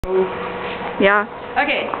Yeah.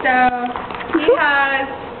 Okay, so he has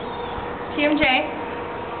TMJ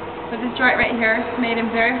with this joint right here. It's made him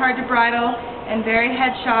very hard to bridle and very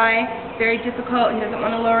head shy, very difficult. He doesn't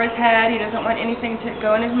want to lower his head. He doesn't want anything to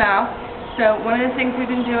go in his mouth. So one of the things we've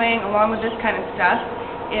been doing along with this kind of stuff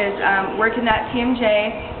is working that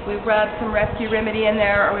TMJ. We rub some Rescue Remedy in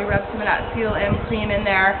there, or we rub some of that Seal M cream in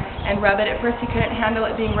there and rub it. At first he couldn't handle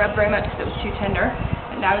it being rubbed very much because it was too tender.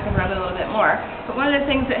 Now we can rub it a little bit more. But one of the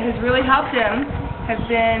things that has really helped him has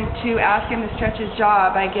been to ask him to stretch his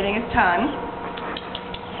jaw by getting his tongue.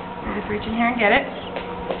 You just reach in here and get it.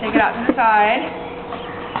 Take it out to the side.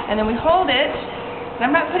 And then we hold it. And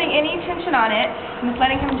I'm not putting any tension on it. I'm just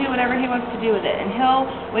letting him do whatever he wants to do with it. And he'll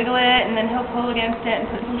wiggle it, and then he'll pull against it and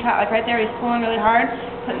put some traction. Like right there, he's pulling really hard,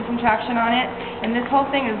 putting some traction on it. And this whole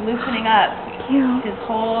thing is loosening up his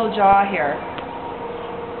whole jaw here.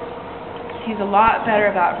 He's a lot better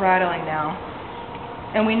about bridling now.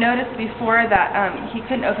 And we noticed before that he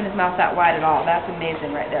couldn't open his mouth that wide at all. That's amazing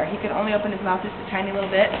right there. He could only open his mouth just a tiny little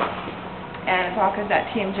bit. And it's all because that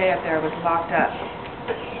TMJ up there was locked up.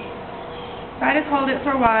 So I just hold it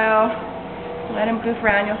for a while. Let him goof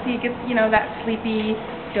around. You'll see he gets, you know, that sleepy,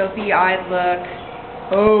 dopey-eyed look.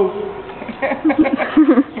 Oh!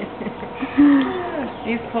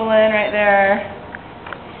 He's pulling right there.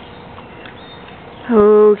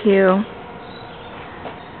 Oh, cute.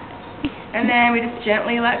 And then we just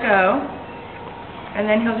gently let go, and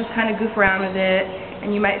then he'll just kind of goof around with it,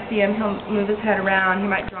 and you might see him, he'll move his head around, he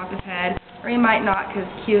might drop his head, or he might not because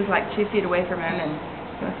Q's like 2 feet away from him, and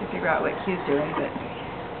he wants to figure out what Q's doing, but...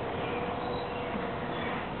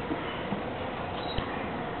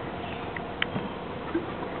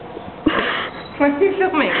 What are you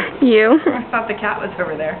filming? You. I thought the cat was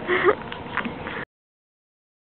over there.